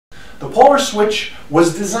The PoLRE switch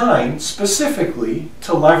was designed specifically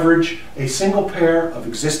to leverage a single pair of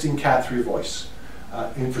existing Cat3 voice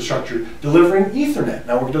infrastructure, delivering Ethernet.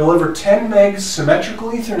 Now we're going to deliver 10 megs symmetrical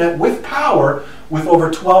Ethernet with power with over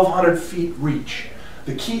 1,200 feet reach.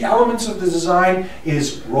 The key elements of the design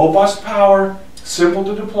is robust power, simple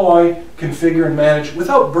to deploy, configure, and manage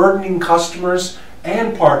without burdening customers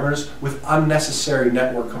and partners with unnecessary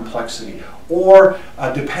network complexity or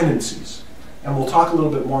dependencies. And we'll talk a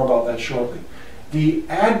little bit more about that shortly. The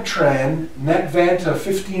AdTran NetVanta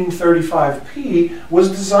 1535P was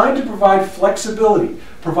designed to provide flexibility,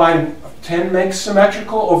 providing 10 megs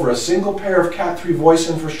symmetrical over a single pair of Cat3 voice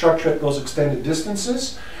infrastructure at those extended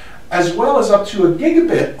distances, as well as up to a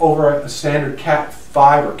gigabit over a standard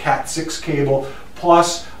Cat5 or Cat6 cable,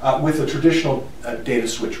 plus with a traditional data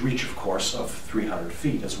switch reach, of course, of 300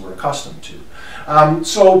 feet, as we're accustomed to.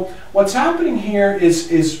 So what's happening here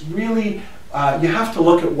is really you have to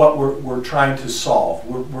look at what we're trying to solve.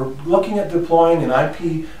 We're looking at deploying an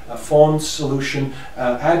IP phone solution.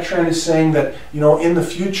 AdTran is saying that, you know, in the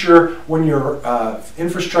future, when your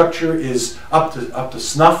infrastructure is up to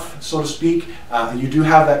snuff, so to speak, you do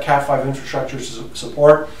have that Cat5 infrastructure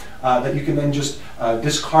support, that you can then just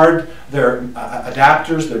discard their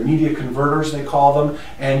adapters, their media converters, they call them,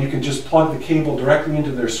 and you can just plug the cable directly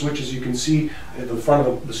into their switches. You can see the front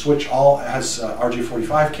of the switch all has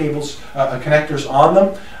RJ45 cables, connectors on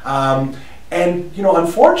them. And you know,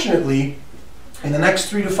 unfortunately, in the next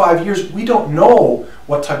 3 to 5 years, we don't know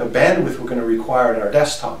what type of bandwidth we're going to require at our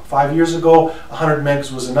desktop. 5 years ago, 100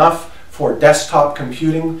 megs was enough for desktop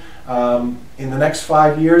computing. In the next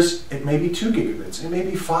 5 years, it may be 2 gigabits, it may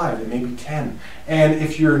be 5, it may be 10. And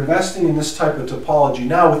if you're investing in this type of topology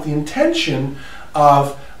now with the intention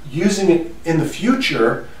of using it in the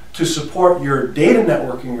future to support your data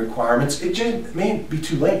networking requirements, it just may be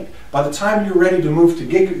too late. By the time you're ready to move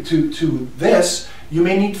to this, you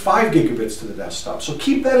may need 5 gigabits to the desktop. So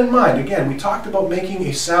keep that in mind. Again, we talked about making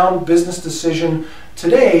a sound business decision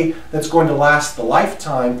today that's going to last the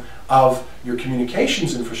lifetime of your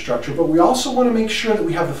communications infrastructure, but we also want to make sure that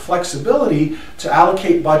we have the flexibility to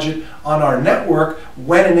allocate budget on our network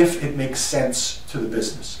when and if it makes sense to the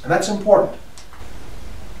business. And that's important.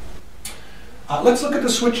 Let's look at the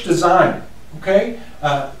switch design. Okay,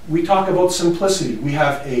 we talk about simplicity. We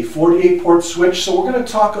have a 48-port switch, so we're going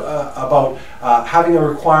to talk about having a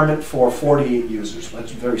requirement for 48 users.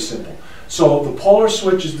 That's very simple. So the PoLRE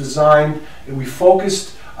switch is designed, and we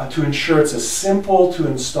focused to ensure it's a simple to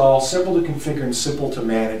install, simple to configure, and simple to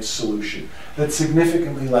manage solution that's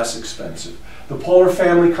significantly less expensive. The PoLRE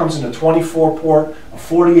family comes in a 24-port, a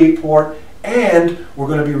 48-port, and we're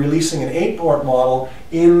going to be releasing an 8-port model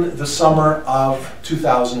in the summer of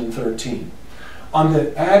 2013. On the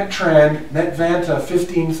AdTran NetVanta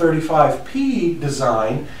 1535P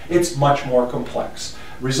design, it's much more complex,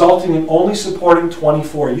 resulting in only supporting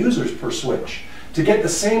 24 users per switch. To get the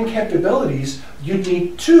same capabilities, you'd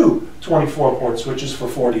need 2 24-port switches for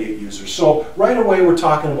 48 users. So right away we're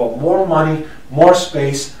talking about more money, more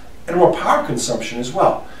space, and more power consumption as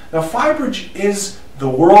well. Now Phybridge is the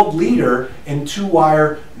world leader in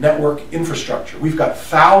 2-wire network infrastructure. We've got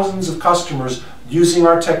thousands of customers using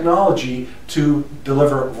our technology to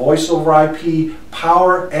deliver voice over IP,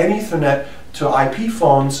 power, and Ethernet to IP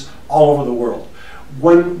phones all over the world.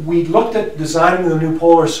 When we looked at designing the new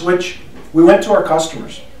PoLRE switch, we went to our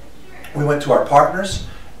customers, we went to our partners,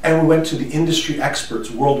 and we went to the industry experts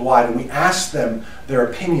worldwide, and we asked them their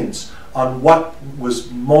opinions on what was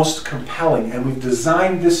most compelling, and we've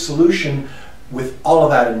designed this solution with all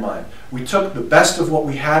of that in mind. We took the best of what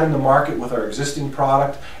we had in the market with our existing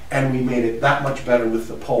product, and we made it that much better with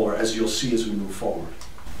the PoLRE, as you'll see as we move forward.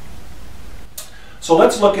 So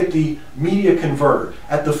let's look at the media converter.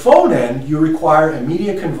 At the phone end, you require a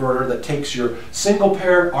media converter that takes your single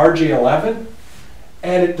pair RJ11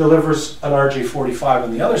 and it delivers an RJ45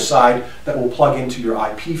 on the other side that will plug into your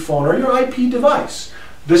IP phone or your IP device.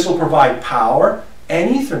 This will provide power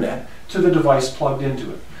and Ethernet to the device plugged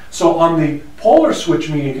into it. So on the PoLRE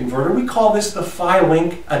switch media converter, we call this the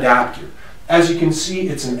PhyLink adapter. As you can see,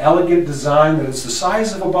 it's an elegant design that is the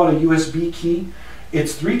size of about a USB key.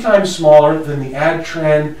 It's 3 times smaller than the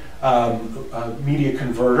AdTran media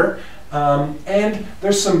converter. And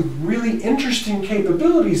there's some really interesting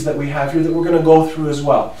capabilities that we have here that we're going to go through as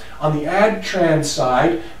well. On the AdTran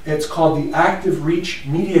side, it's called the ActivReach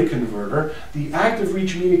media converter. The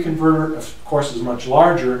ActivReach media converter, of course, is much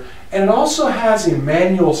larger, and it also has a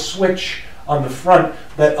manual switch on the front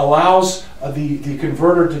that allows the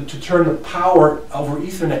converter to turn the power over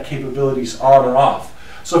Ethernet capabilities on or off.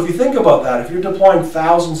 So if you think about that, if you're deploying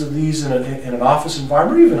thousands of these in an office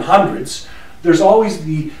environment, or even hundreds, there's always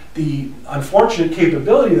the unfortunate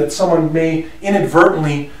capability that someone may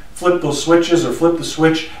inadvertently flip those switches or flip the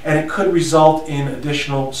switch, and it could result in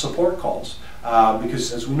additional support calls.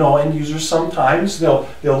 Because as we know, end users sometimes they'll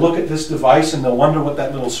look at this device and they'll wonder what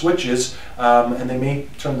that little switch is, and they may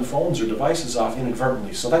turn the phones or devices off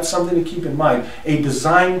inadvertently. So that's something to keep in mind. A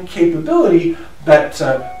design capability that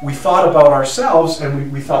we thought about ourselves,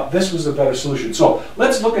 and we thought this was a better solution. So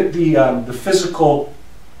let's look at the physical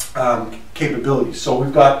capabilities. So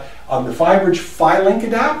we've got on the Phybridge PhyLink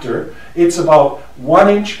adapter, it's about 1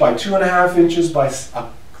 inch by 2.5 inches by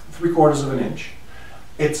 3/4 of an inch.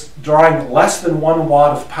 It's drawing less than 1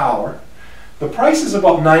 watt of power. The price is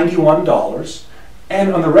about $91,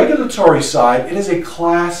 and on the regulatory side, it is a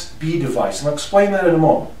Class B device, and I'll explain that in a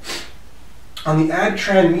moment. On the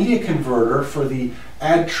AdTran media converter for the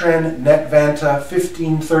AdTran NetVanta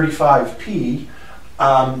 1535P,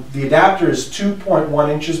 the adapter is 2.1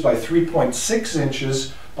 inches by 3.6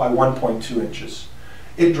 inches by 1.2 inches.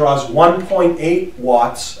 It draws 1.8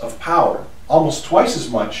 watts of power, almost twice as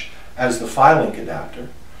much as the PhyLink adapter,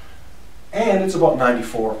 and it's about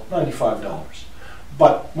 $95.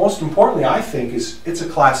 But most importantly, I think, is it's a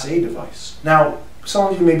Class A device. Now, some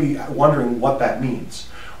of you may be wondering what that means.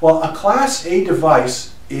 Well, a Class A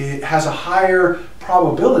device, it has a higher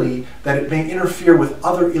probability that it may interfere with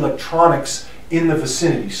other electronics in the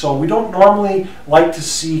vicinity. So we don't normally like to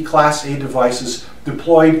see Class A devices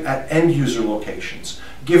deployed at end user locations,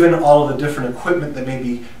 given all of the different equipment that may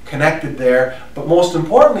be connected there. But most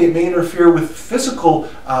importantly, it may interfere with physical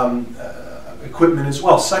equipment as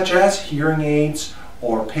well, such as hearing aids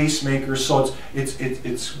or pacemakers. So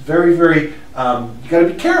it's very, very, you got to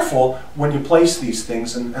be careful when you place these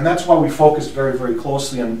things, and that's why we focused very, very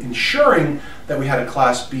closely on ensuring that we had a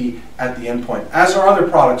Class B at the endpoint, as our other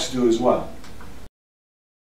products do as well.